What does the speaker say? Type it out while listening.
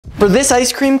For this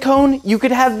ice cream cone, you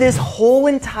could have this whole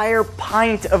entire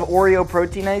pint of Oreo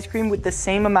protein ice cream with the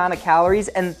same amount of calories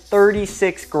and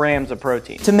 36 grams of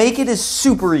protein. To make it is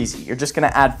super easy. You're just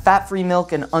gonna add fat-free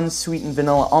milk and unsweetened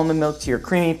vanilla almond milk to your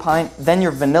creamy pint, then your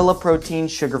vanilla protein,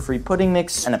 sugar-free pudding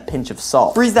mix, and a pinch of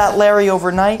salt. Freeze that Larry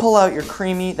overnight, pull out your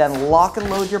creamy, then lock and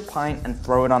load your pint and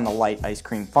throw it on the light ice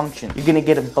cream function. You're gonna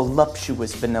get a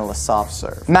voluptuous vanilla soft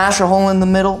serve. Mash a hole in the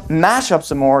middle, mash up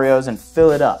some Oreos, and fill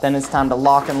it up. Then it's time to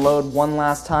lock and load one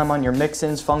last time on your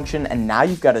mix-ins function, and now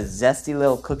you've got a zesty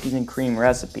little cookies and cream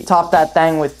recipe. Top that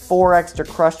thing with 4 extra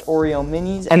crushed Oreo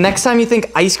minis, and next time you think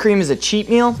ice cream is a cheat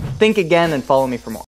meal, think again and follow me for more.